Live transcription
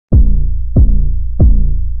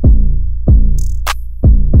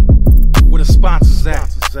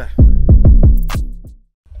sponsors at?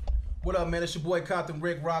 What up, man? It's your boy Compton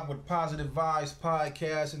Rick Rock with Positive Vibes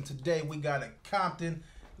Podcast, and today we got a Compton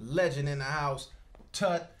legend in the house,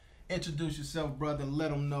 Tut. Introduce yourself, brother.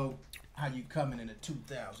 Let them know how you coming into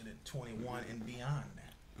 2021 and beyond, man.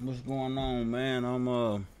 What's going on, man?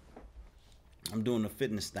 I'm doing the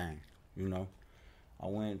fitness thing, you know. I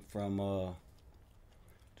went from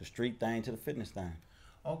the street thing to the fitness thing.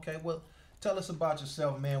 Okay, well, tell us about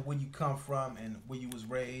yourself, man, where you come from and where you was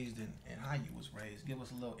raised and how you was raised. Give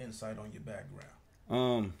us a little insight on your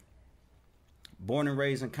background. Born and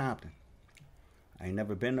raised in Compton. I ain't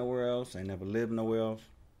never been nowhere else. I ain't never lived nowhere else.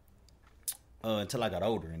 Until I got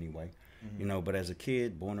older, anyway. Mm-hmm. You know, but as a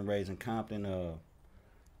kid, born and raised in Compton,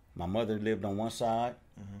 my mother lived on one side.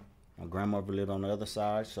 Mm-hmm. My grandmother lived on the other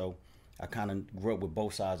side. So I kind of grew up with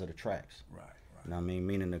both sides of the tracks. Right. You know what I mean?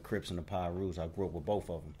 Meaning the Crips and the Pyrus. I grew up with both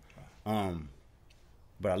of them.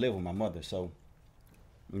 But I live with my mother, so,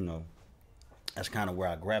 you know, that's kind of where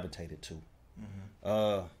I gravitated to.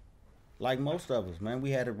 Mm-hmm. Like most of us, man,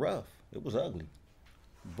 we had it rough. It was ugly.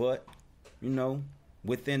 But, you know,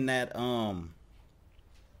 within that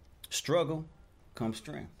struggle comes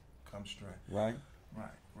strength. Right? Right.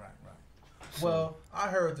 So, well, I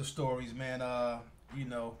heard the stories, man. You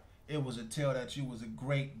know, it was a tale that you was a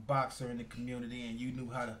great boxer in the community and you knew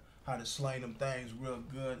how to sling them things real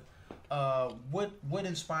good. What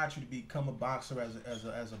inspired you to become a boxer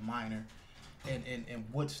as a minor, and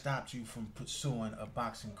what stopped you from pursuing a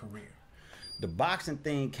boxing career? The boxing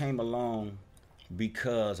thing came along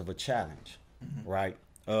because of a challenge, mm-hmm. right?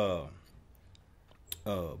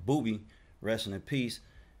 Booby, resting in peace,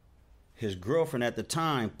 his girlfriend at the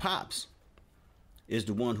time, Pops, is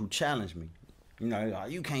the one who challenged me. You know,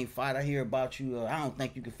 you can't fight. I hear about you. I don't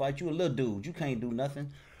think you can fight. You a little dude. You can't do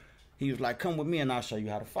nothing. He was like, come with me and I'll show you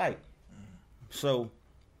how to fight. So,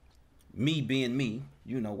 me being me,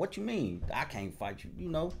 you know, what you mean? I can't fight you. You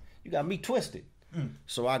know, you got me twisted.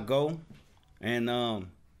 So I go, and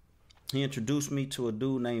he introduced me to a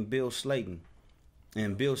dude named Bill Slayton.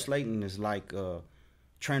 And Bill Slayton is like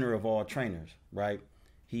trainer of all trainers, right?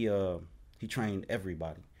 He trained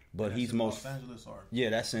everybody. But that's he's in most... Los Angeles, or?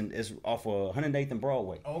 Yeah, it's off of 108th and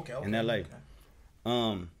Broadway. Okay. In L.A.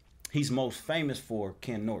 Okay. He's most famous for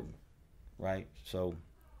Ken Norton, right? So,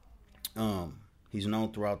 he's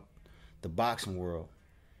known throughout the boxing world,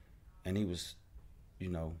 and he was, you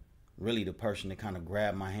know, really the person that kind of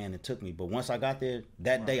grabbed my hand and took me. But once I got there,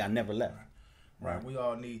 that day I never left. Right. We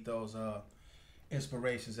all need those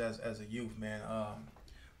inspirations as a youth, man.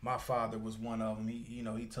 My father was one of them.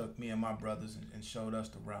 He took me and my brothers and showed us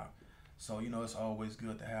the route. So, you know, it's always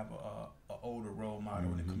good to have a older role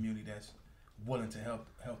model in the community that's willing to help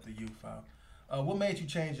the youth out. What made you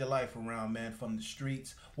change your life around, man, from the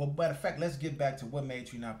streets? Well, matter of fact, let's get back to what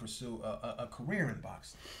made you not pursue a career in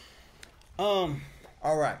boxing.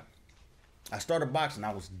 All right. I started boxing.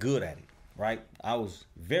 I was good at it, right? I was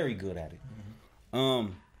very good at it.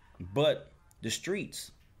 Mm-hmm. But the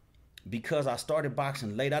streets, because I started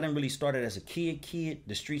boxing late, I didn't really start it as a kid.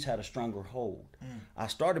 The streets had a stronger hold. I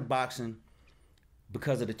started boxing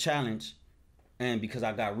because of the challenge and because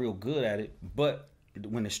I got real good at it. But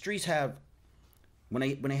when the streets have...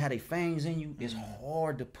 When they had their fangs in you, it's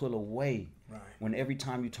hard to pull away. Right. When every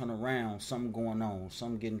time you turn around, something going on,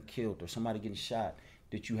 something getting killed or somebody getting shot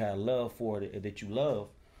that you had love for, that you love.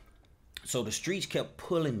 So the streets kept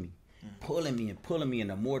pulling me, and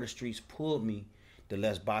the more the streets pulled me, the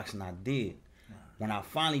less boxing I did. Right. When I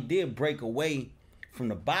finally did break away from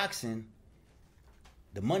the boxing,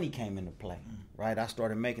 the money came into play. Right? I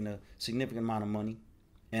started making a significant amount of money,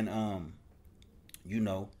 and you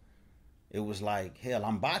know. It was like, hell,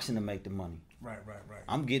 I'm boxing to make the money. Right.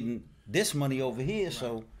 I'm getting this money over here,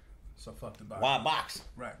 so fuck the boxing. Why box?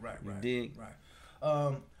 Right. You dig?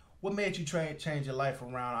 Right. What made you change your life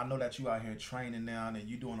around? I know that you out here training now, and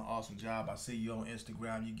you're doing an awesome job. I see you on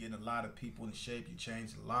Instagram. You're getting a lot of people in shape. You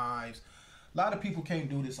changing lives. A lot of people can't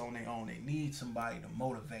do this on their own. They need somebody to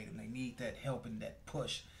motivate them. They need that help and that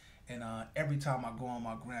push. And every time I go on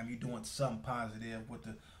my gram, you're doing something positive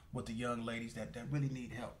with the young ladies that really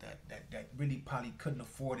need help, that really probably couldn't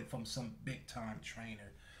afford it from some big time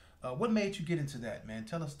trainer. What made you get into that, man?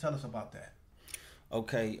 Tell us about that.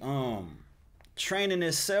 Okay, training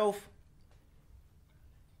itself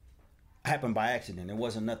happened by accident. It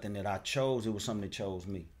wasn't nothing that I chose. It was something that chose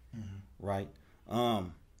me. Mm-hmm. Right?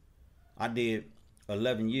 I did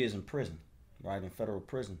 11 years in prison, right, in federal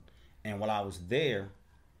prison. And while I was there,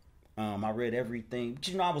 I read everything. But,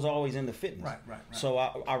 you know, I was always into fitness. Right. So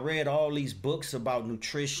I read all these books about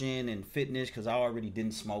nutrition and fitness because I already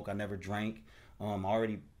didn't smoke. I never drank. My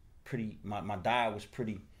diet was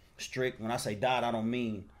pretty strict. When I say diet, I don't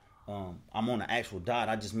mean I'm on the actual diet.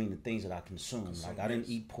 I just mean the things that I consume. Like I didn't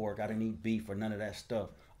eat pork, I didn't eat beef or none of that stuff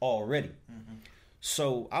already. Mm-hmm.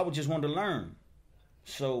 So I would just want to learn.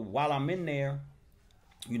 So while I'm in there,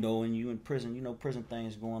 you know, and you in prison, you know, prison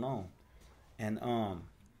things going on. And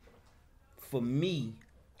for me,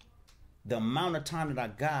 the amount of time that I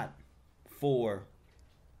got for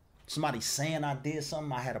somebody saying I did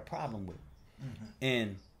something I had a problem with. Mm-hmm.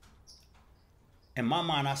 And in my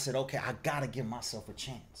mind, I said, okay, I got to give myself a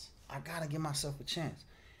chance. I got to give myself a chance.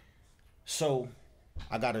 So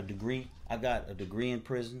I got a degree. I got a degree in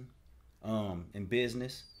prison, in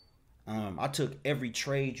business. I took every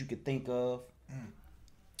trade you could think of.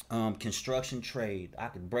 Construction trade. I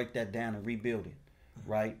could break that down and rebuild it.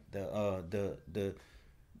 Right? The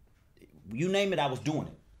you name it, I was doing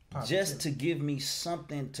it. Positive. Just to give me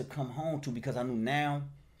something to come home to, because I knew now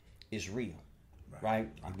it's real. Right?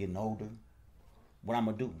 I'm getting older. What I'm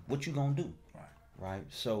gonna do? What you gonna do? Right?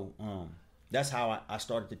 So that's how I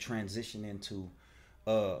started to transition into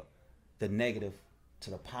the negative to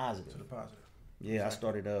the positive. Yeah, exactly. I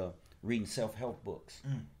started reading self-help books.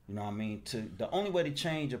 You know what I mean? The only way to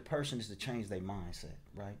change a person is to change their mindset,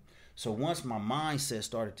 right? So once my mindset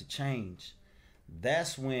started to change,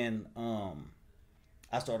 that's when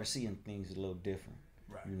I started seeing things a little different.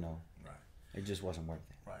 Right. You know. Right. It just wasn't worth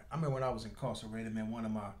it. Right. I mean, when I was incarcerated, man, one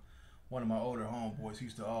of my older homeboys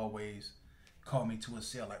used to always call me to a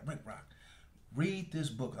cell like, Rick Rock, read this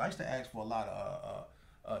book. I used to ask for a lot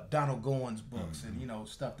of Donald Goins books, mm-hmm. and you know,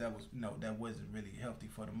 stuff that was, you know, that wasn't really healthy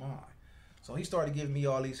for the mind. So he started giving me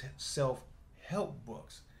all these self-help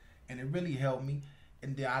books, and it really helped me.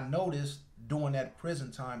 And then I noticed during that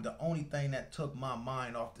prison time, the only thing that took my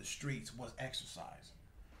mind off the streets was exercise,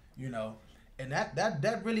 you know. And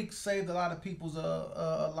that really saved a lot of people's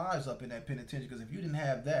lives up in that penitentiary. Because if you didn't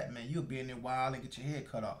have that, man, you'd be in there wild and get your head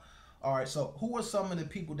cut off. All right, so who are some of the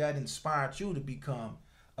people that inspired you to become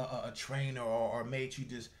a trainer or made you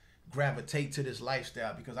just gravitate to this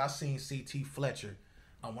lifestyle? Because I seen C.T. Fletcher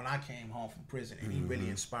when I came home from prison, and he really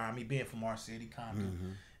inspired me, being from our city,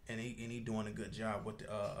 Compton, and he doing a good job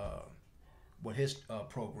with his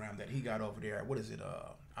program that he got over there. What is it?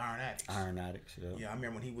 Iron Addicts. Iron Addicts, yeah. Yeah, I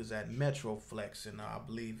remember when he was at Metroflex, and I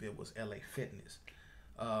believe it was LA Fitness.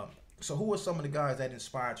 So who are some of the guys that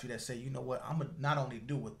inspired you that say, you know what, I'm going to not only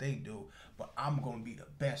do what they do, but I'm going to be the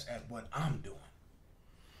best at what I'm doing?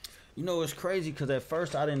 You know, it's crazy because at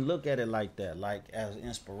first I didn't look at it like that, like as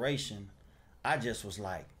inspiration. I just was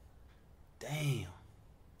like, damn,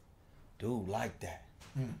 dude, like that.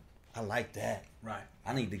 I like that. Right.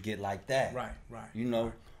 I need to get like that. Right. You know,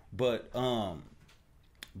 right.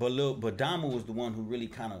 But Dama was the one who really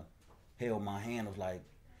kind of held my hand. Was like,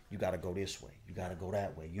 you got to go this way. You got to go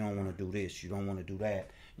that way. You don't want to do this. You don't want to do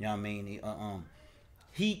that. You know what I mean?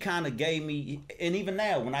 He kind of gave me, and even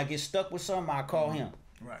now, when I get stuck with something, I call him.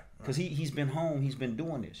 Right. Because he's been home. He's been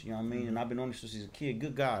doing this. You know what I mean? And I've been on this since he's a kid.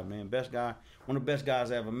 Good guy, man. Best guy. One of the best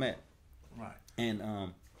guys I ever met. Right.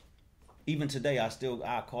 And even today,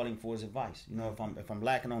 I call him for his advice. You know, if I'm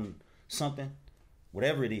lacking on something,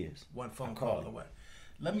 whatever it is, one phone call away.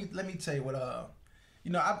 Let me tell you what.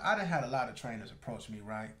 You know, I done had a lot of trainers approach me,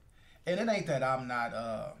 right? And it ain't that I'm not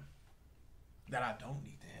that I don't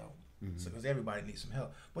need the help, because everybody needs some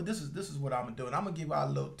help. But this is what I'm doing. I'm gonna give y'all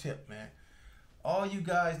a little tip, man. All you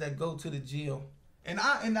guys that go to the gym, and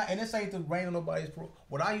this ain't to rain on nobody's pro.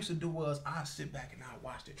 What I used to do was I sit back and I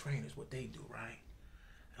watch the trainers, what they do, right?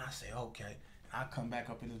 And I say, okay. And I come back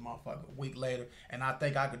up in this motherfucker a week later, and I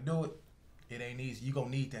think I could do it. It ain't easy. You gonna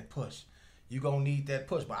need that push.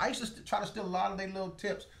 But I used to try to steal a lot of their little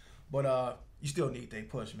tips, but you still need that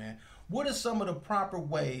push, man. What are some of the proper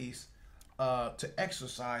ways to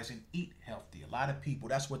exercise and eat healthy? A lot of people,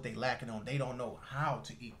 that's what they lacking on. They don't know how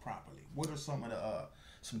to eat properly. What are some of the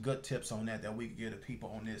some good tips on that we can give the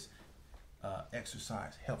people on this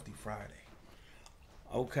Exercise Healthy Friday?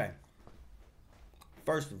 Okay.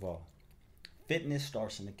 First of all, fitness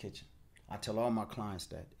starts in the kitchen. I tell all my clients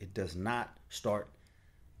that it does not start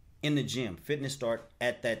in the gym. Fitness starts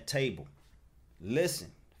at that table.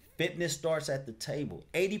 Listen, fitness starts at the table.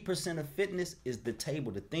 80% of fitness is the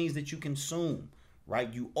table, the things that you consume,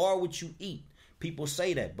 right? You are what you eat. People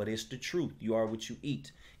say that, but it's the truth. You are what you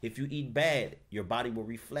eat. If you eat bad, your body will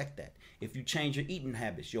reflect that. If you change your eating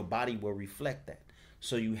habits, your body will reflect that.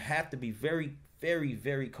 So you have to be very, very,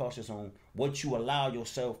 very cautious on what you allow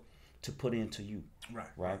yourself to put into you.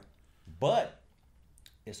 Right. But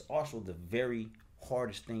it's also the very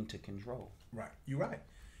hardest thing to control. Right. You're right.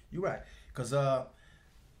 Because I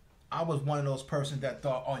was one of those persons that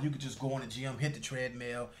thought, oh, you could just go on the gym, hit the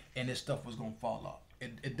treadmill, and this stuff was going to fall off.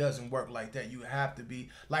 it doesn't work like that. You have to be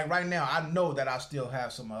like right now. I know that I still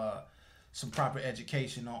have some proper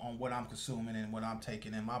education on what I'm consuming and what I'm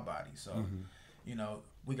taking in my body. So, you know,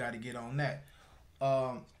 we got to get on that.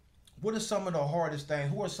 What are some of the hardest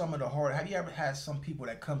things? Who are some of the hard? Have you ever had some people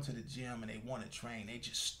that come to the gym and they want to train? They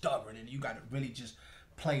just stubborn, and you got to really just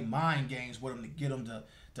play mind games with them to get them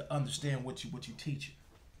to understand what you teach.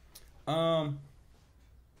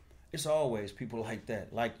 It's always people like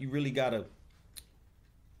that. Like, you really gotta.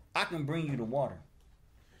 I can bring you the water.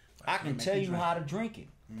 I can tell you how to drink it.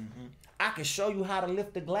 I can show you how to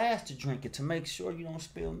lift the glass to drink it to make sure you don't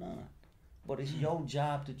spill none. But it's your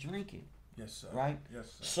job to drink it. Yes, sir. Right? Yes,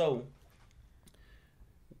 sir. So,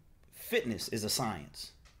 fitness is a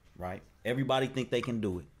science, right? Everybody think they can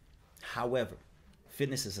do it. However,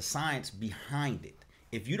 fitness is a science behind it.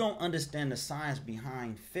 If you don't understand the science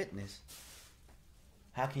behind fitness,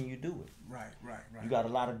 how can you do it? Right. You got a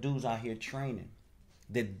lot of dudes out here training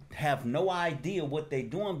that have no idea what they're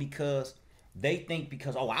doing because they think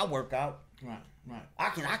I work out. Right. I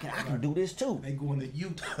can do this too. They going to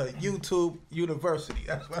YouTube University.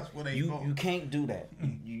 That's where they go. You can't do that.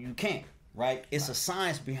 You can't. Right? It's a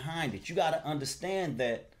science behind it. You got to understand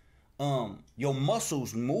that your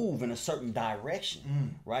muscles move in a certain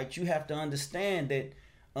direction. Right? You have to understand that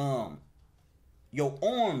your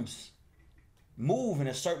arms move in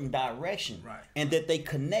a certain direction, right, and that they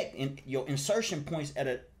connect, and your insertion points at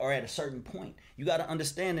a certain point. You got to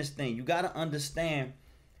understand this thing. You got to understand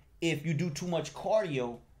if you do too much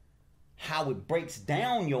cardio, how it breaks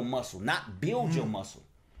down your muscle, not build your muscle.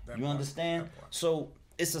 You understand? So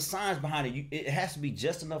it's a science behind it. It has to be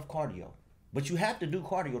just enough cardio, but you have to do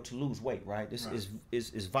cardio to lose weight, right? This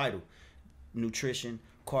is vital. Nutrition,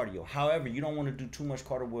 cardio. However, you don't want to do too much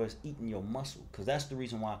cardio where it's eating your muscle, because that's the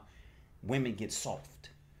reason why women get soft,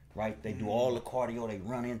 right? They do all the cardio, they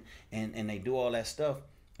run in and they do all that stuff,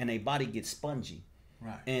 and their body gets spongy.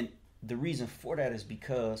 Right. And the reason for that is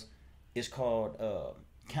because it's called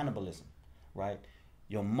cannibalism, right?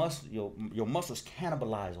 Your muscles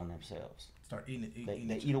cannibalize on themselves. Start eating it.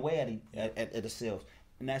 They eat away at the cells,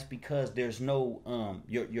 and that's because there's no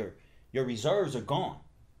your reserves are gone,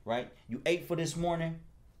 right? You ate for this morning.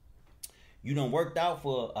 You done worked out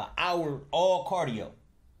for an hour, all cardio.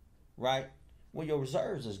 Right? Well, your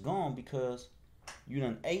reserves is gone because you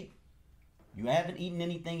done ate. You haven't eaten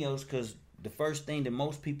anything else, because the first thing that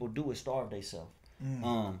most people do is starve themselves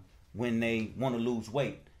when they want to lose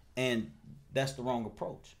weight. And that's the wrong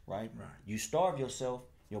approach, right? You starve yourself,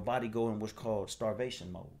 your body go in what's called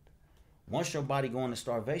starvation mode. Once your body go into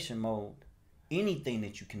starvation mode, anything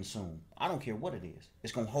that you consume, I don't care what it is,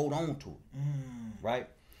 it's going to hold on to it, right?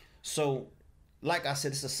 So, like I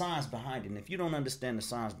said, it's a science behind it. And if you don't understand the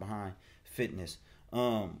science behind fitness,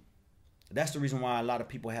 that's the reason why a lot of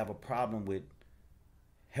people have a problem with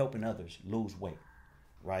helping others lose weight,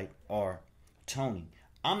 right? Or toning.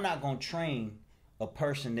 I'm not going to train a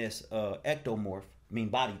person that's ectomorph,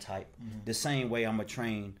 body type, the same way I'm going to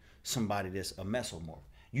train somebody that's a mesomorph.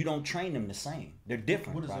 You don't train them the same. They're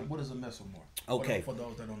different, What is a mesomorph? Okay. For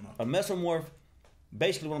those that don't know. A mesomorph,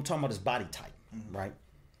 basically what I'm talking about is body type, right?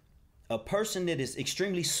 A person that is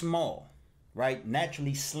extremely small, right,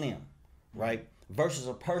 naturally slim, right, versus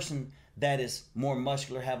a person that is more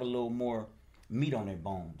muscular, have a little more meat on their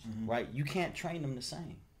bones, right? You can't train them the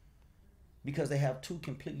same because they have two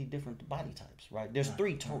completely different body types, right? There's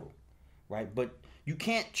three total, right? But you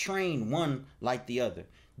can't train one like the other.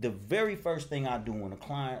 The very first thing I do when a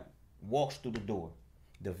client walks through the door,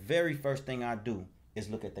 the very first thing I do is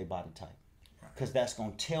look at their body type, because that's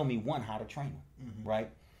going to tell me, one, how to train them, right?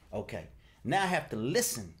 Okay, now I have to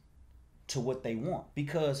listen to what they want,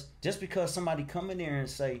 because just because somebody come in there and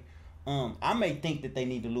say, I may think that they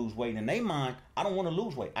need to lose weight, in their mind, I don't want to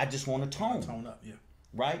lose weight. I just want to tone up, yeah.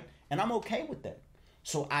 Right? And I'm okay with that.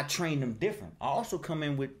 So I train them different. I also come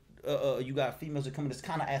in with, you got females that come in that's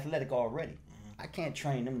kind of athletic already. I can't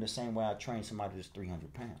train them the same way I train somebody that's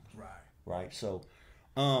 300 pounds. Right? So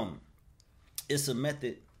it's a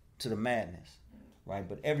method to the madness, right?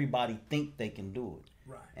 But everybody think they can do it.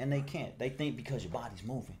 And they can't. They think because your body's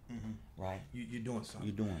moving, right? You're doing something.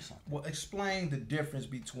 You're doing something. Well, explain the difference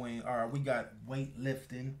between, all right, we got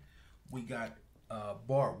weightlifting, we got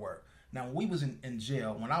bar work. Now, when we was in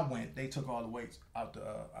jail, when I went, they took all the weights out the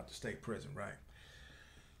state prison, right?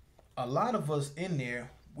 A lot of us in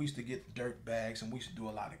there, we used to get dirt bags, and we used to do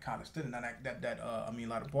a lot of calisthenics. Now a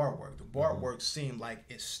lot of bar work. The bar work seemed like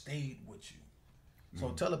it stayed with you. So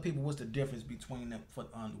tell the people what's the difference between the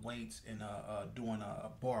weights and doing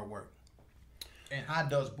bar work, and how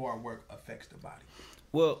does bar work affects the body?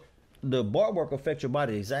 Well, the bar work affects your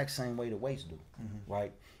body the exact same way the weights do,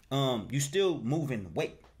 right? You still moving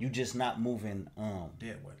weight. You just not moving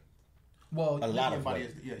Dead weight. Well, a lot of everybody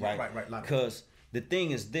weight. is, right. Because the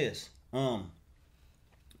thing is this. We're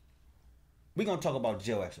gonna talk about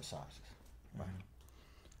gel exercises. Right.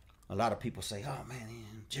 A lot of people say, "Oh man,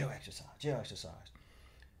 gel exercise."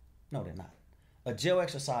 No, they're not. A gel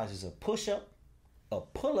exercise is a push-up, a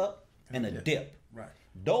pull-up, and a dip. Right.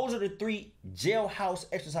 Those are the 3 jailhouse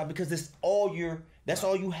exercises because that's all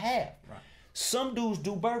you have. Right. Some dudes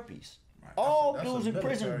do burpees. Right. All That's dudes a in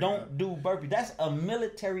prison military, don't do burpees. That's a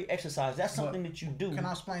military exercise. That's something that you do. Can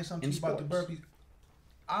I explain something to in you about the sports. burpees?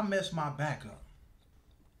 I messed my back up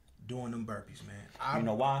doing them burpees, man. You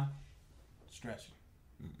know why? Stretching.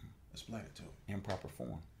 Explain it to me. Improper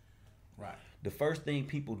form. Right. The first thing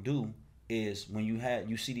people do is when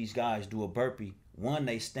you see these guys do a burpee, one,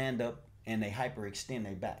 they stand up and they hyperextend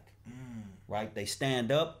their back. Right? They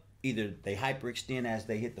stand up, either they hyperextend as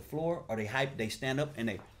they hit the floor, or they stand up and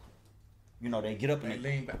they get up and They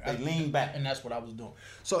lean back. They lean back. And that's what I was doing.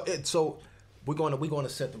 So we're going to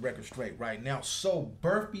set the record straight right now. So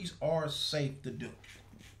burpees are safe to do.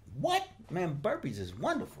 What? Man, burpees is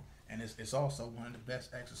wonderful. And it's also one of the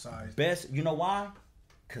best exercises. You know why?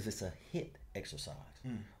 Because it's a HIIT exercise,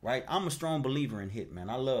 right? I'm a strong believer in HIIT, man.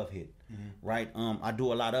 I love HIIT, right? I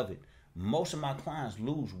do a lot of it. Most of my clients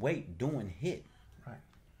lose weight doing HIIT,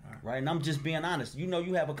 right? And I'm just being honest.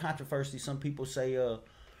 You have a controversy. Some people say,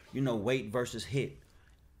 weight versus HIIT.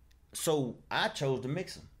 So I chose to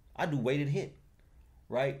mix them. I do weighted HIIT,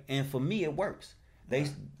 right? And for me, it works.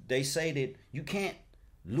 They say that you can't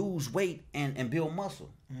lose weight and build muscle.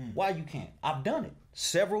 Why you can't? I've done it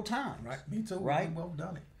several times. Right, me too. Right, We've both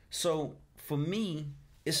done it. So for me,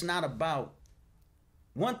 it's not about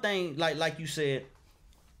one thing. Like you said,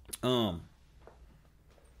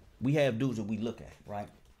 we have dudes that we look at, right?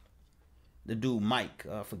 The dude Mike,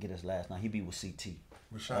 I forget his last name. He be with CT.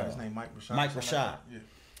 Rashad, his name Mike Rashad. Mike Rashad. Like yeah.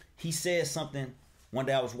 He said something one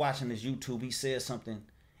day. I was watching his YouTube. He said something,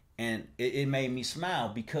 and it made me smile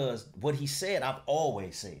because what he said, I've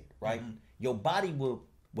always said, right? Your body will,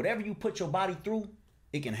 whatever you put your body through,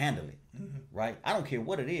 it can handle it, right? I don't care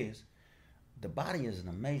what it is. The body is an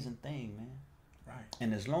amazing thing, man. Right.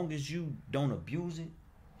 And as long as you don't abuse it,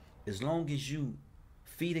 as long as you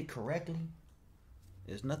feed it correctly,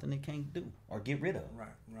 there's nothing it can't do or get rid of.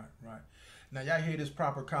 Right. Now y'all hear this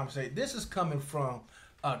proper conversation. This is coming from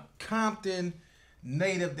a Compton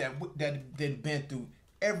native that been through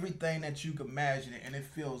everything that you can imagine, and it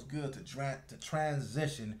feels good to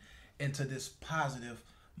transition into this positive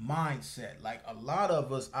mindset. Like a lot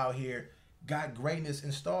of us out here got greatness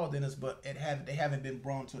installed in us, but they haven't been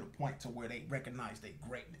brought to the point to where they recognize their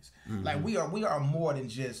greatness. Like we are more than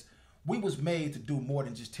just. We was made to do more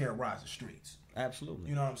than just terrorize the streets. Absolutely.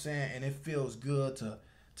 You know what I'm saying? And it feels good to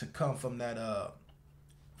come from that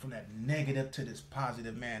negative to this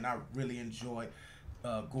positive, man. I really enjoy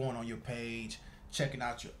going on your page, checking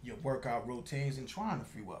out your workout routines and trying to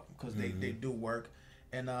free up because they do work.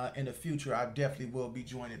 And in the future, I definitely will be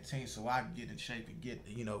joining the team so I can get in shape and get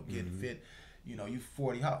fit. You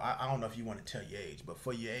 40. I don't know if you want to tell your age, but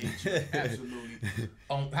for your age, you're absolutely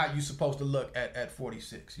on how you supposed to look at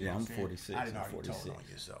 46. You know I'm what 46. I didn't I'm already 46. told on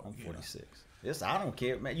you, so I'm 46. You know. Yes, I don't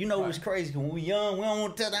care, man. It was crazy when we young. We don't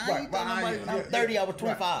want to tell that. I ain't telling nobody. When I'm 30, I was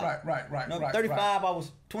 25. Right. No, 35, I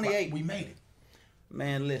was 28. Right. We made it.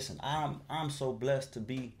 Man, listen, I'm so blessed to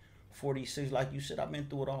be 46. Like you said, I've been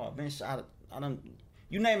through it all. I've been shot.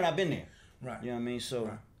 You name it, I've been there. Right. You know what I mean?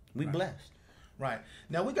 So we blessed. Right.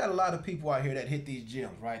 Now, we got a lot of people out here that hit these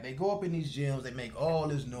gyms, right? They go up in these gyms, they make all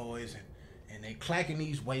this noise, and they clacking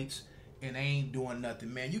these weights, and they ain't doing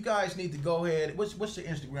nothing, man. You guys need to go ahead. What's your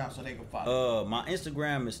Instagram so they can follow? My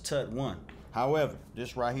Instagram is Tut1. However,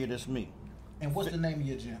 this right here, this me. And what's the name of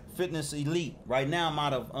your gym? Fitness Elite. Right now I'm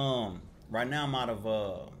out of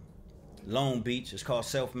Long Beach. It's called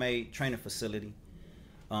Self Made Training Facility.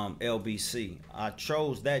 LBC. I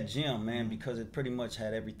chose that gym, man, because it pretty much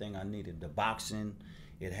had everything I needed. The boxing,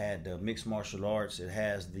 it had the mixed martial arts, it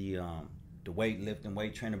has the weightlifting,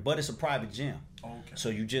 weight training, but it's a private gym. Okay. So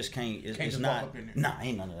you just can't. It's just not. walk up in there. Nah,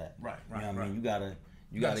 ain't none of that. Right. You know what I mean?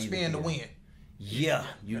 You gotta spin to win. Yeah,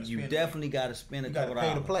 you definitely gotta spend a couple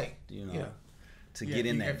pay hours. to play. To get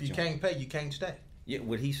in there. If you can't pay, you can't stay. Yeah,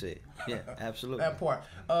 what he said. Yeah, absolutely. That part.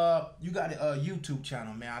 You got a YouTube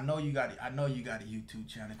channel, man. I know you got a YouTube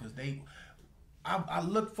channel because I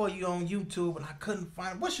looked for you on YouTube and I couldn't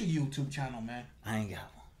find. What's your YouTube channel, man? I ain't got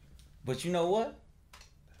one. But you know what?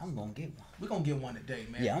 I'm gonna get one. We're gonna get one today,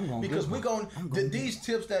 man. Yeah, I'm gonna because get one. These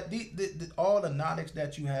tips that all the knowledge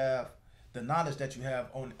that you have,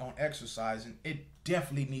 on exercising, it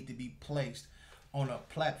definitely need to be placed on a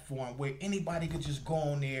platform where anybody could just go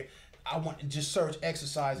on there. I want to just search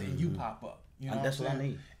exercise and you pop up. You know, that's what I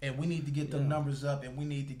need. And we need to get the numbers up, and we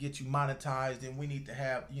need to get you monetized, and we need to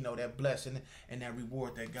have, you know, that blessing and that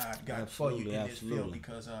reward that God got for you in this field,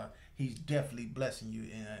 because He's definitely blessing you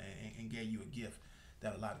and gave you a gift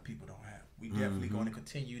that a lot of people don't have. We definitely going to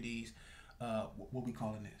continue these. What we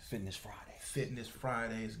calling this? Fitness Friday. Fitness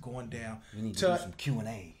Fridays going down. We need to do some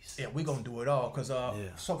Q&As. Yeah, we're gonna do it all, cause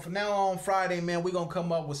so from now on Friday, man, we're gonna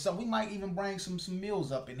come up with some. We might even bring some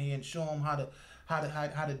meals up in here and show them how to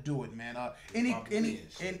do it, man.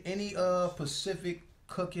 Any Pacific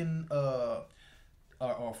cooking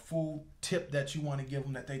or food tip that you want to give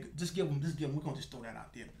them, that they just give them. We're gonna just throw that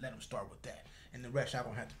out there. Let them start with that, and the rest y'all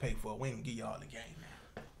gonna have to pay for it. We ain't gonna give y'all the game, man.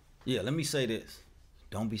 Yeah, let me say this.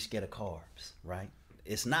 Don't be scared of carbs, right?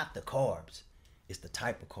 It's not the carbs. It's the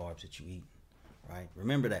type of carbs that you eat, right?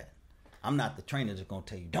 Remember that. I'm not the trainer that's going to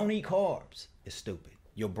tell you, don't eat carbs. It's stupid.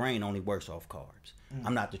 Your brain only works off carbs.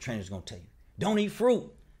 I'm not the trainer that's going to tell you, don't eat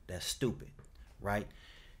fruit. That's stupid, right?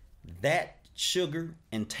 That sugar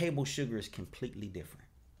and table sugar is completely different,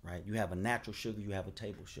 right? You have a natural sugar, you have a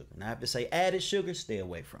table sugar. Now, if it say added sugar, stay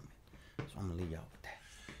away from it. So I'm going to leave y'all with that.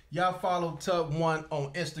 Y'all follow Tut One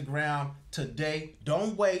on Instagram today.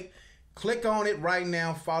 Don't wait. Click on it right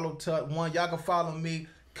now. Follow Tut One. Y'all can follow me,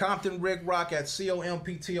 Compton Rick Rock, at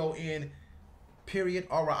COMPTON period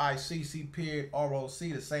RICC period ROC,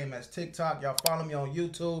 the same as TikTok. Y'all follow me on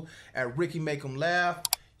YouTube at Ricky Make 'Em Laugh.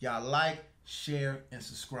 Y'all like, share, and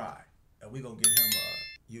subscribe. And we gonna get him a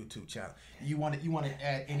YouTube channel. You want to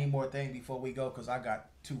add any more thing before we go? Cause I got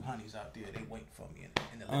 2 honeys out there. They waiting for me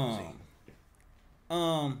in the limousine.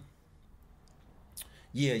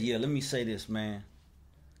 Yeah, let me say this, man.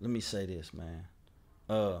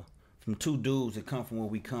 From 2 dudes that come from where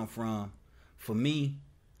we come from, for me,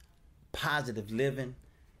 positive living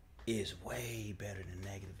is way better than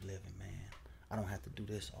negative living, man. I don't have to do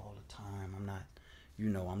this all the time. I'm not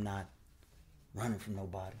running from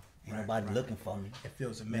nobody. Ain't nobody looking for me. It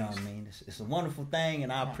feels amazing. You know what I mean? It's a wonderful thing,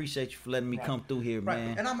 and I appreciate you for letting me come through here,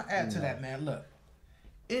 man. And I'm gonna add to that, man. Look.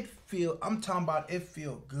 It feel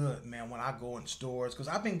good, man, when I go in stores, because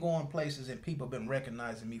I've been going places and people have been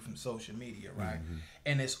recognizing me from social media, right?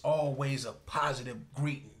 And it's always a positive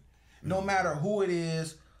greeting, no matter who it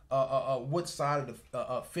is, what side of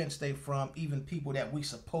the fence they from, even people that we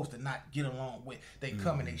supposed to not get along with. They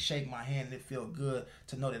come and they shake my hand, and it feel good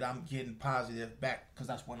to know that I'm getting positive back, because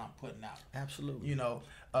that's what I'm putting out. Absolutely. You know,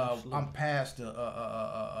 I'm past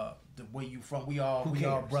the where you from. We all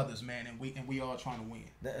brothers, man, and we all trying to win.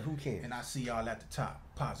 Who cares? And I see y'all at the top.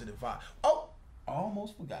 Positive vibe. Oh, I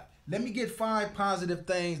almost forgot. Let me get 5 positive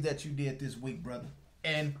things that you did this week, brother.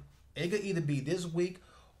 And it could either be this week,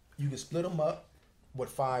 you can split them up with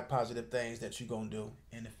 5 positive things that you're going to do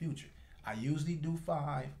in the future. I usually do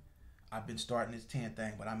 5. I've been starting this 10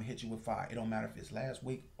 thing, but I'm going to hit you with 5. It don't matter if it's last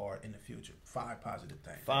week or in the future. 5 positive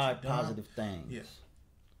things. 5 positive things. Yes.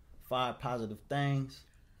 5 positive things.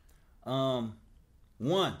 1,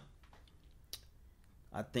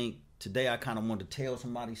 I think today I kind of wanted to tell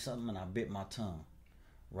somebody something, and I bit my tongue,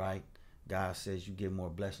 right? God says you get more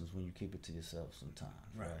blessings when you keep it to yourself sometimes,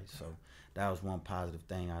 right? So that was 1 positive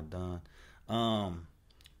thing I done. 2,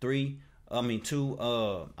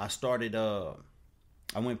 I started, I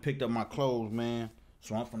went and picked up my clothes, man.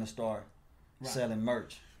 So I'm finna start selling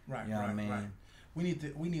merch. Right, you know what I mean? Right. We need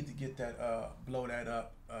to get that, blow that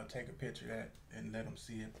up, take a picture of that, and let them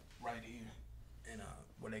see it right here, and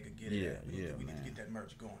where they could get it. At. We need to get that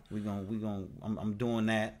merch going. We gonna. I'm doing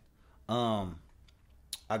that. I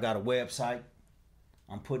got a website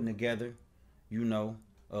I'm putting together. You know,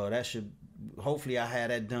 that should hopefully I have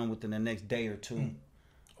that done within the next day or 2. Okay.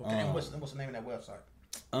 And what's the name of that website?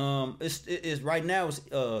 It's right now it's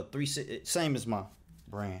 360, same as my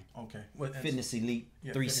brand. Okay. Fitness Elite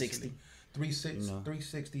 360.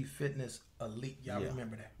 360 Fitness Elite. Y'all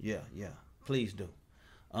remember that? Yeah. Please do.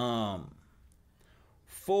 4,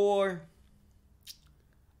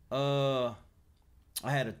 I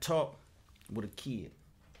had a talk with a kid.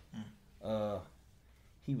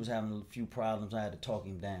 He was having a few problems. I had to talk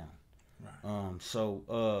him down. Right.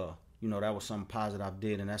 So that was something positive I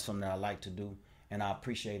did, and that's something that I like to do. And I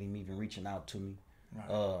appreciate him even reaching out to me,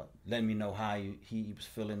 letting me know how he was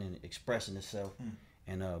feeling and expressing himself.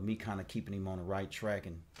 And me kind of keeping him on the right track,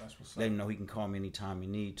 and letting him know he can call me anytime he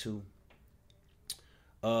need to.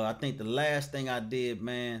 I think the last thing I did,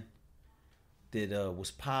 man, that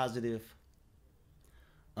was positive,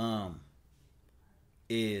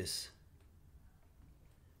 is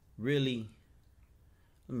really,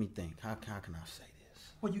 let me think. How can I say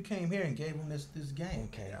this? Well, you came here and gave him this game.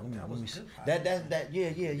 Okay, that, let that me was see. good. That yeah.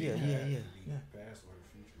 Yeah. Past or the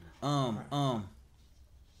future.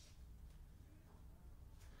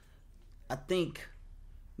 I think,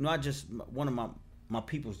 I just, one of my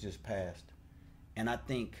people's just passed, and I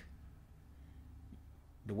think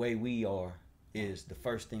the way we are is the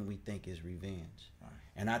first thing we think is revenge, Right.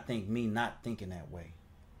 and I think me not thinking that way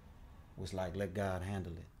was like, let God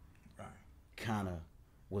handle it. Right. Kind of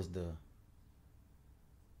was the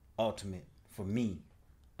ultimate for me,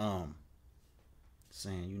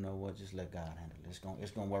 saying, you know what, just let God handle it.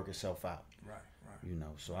 It's gonna work itself out. Right.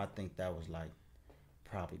 So I think that was like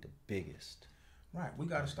probably the biggest. Right. We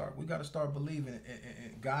gotta start believing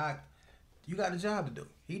in God. You got a job to do.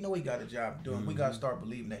 He know he got a job to do, and we gotta start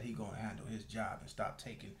believing that he gonna handle his job and stop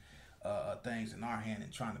taking things in our hand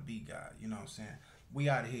and trying to be God. You know what I'm saying? We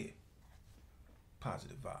out of here.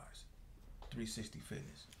 Positive vibes. 360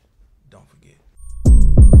 Fitness. Don't forget.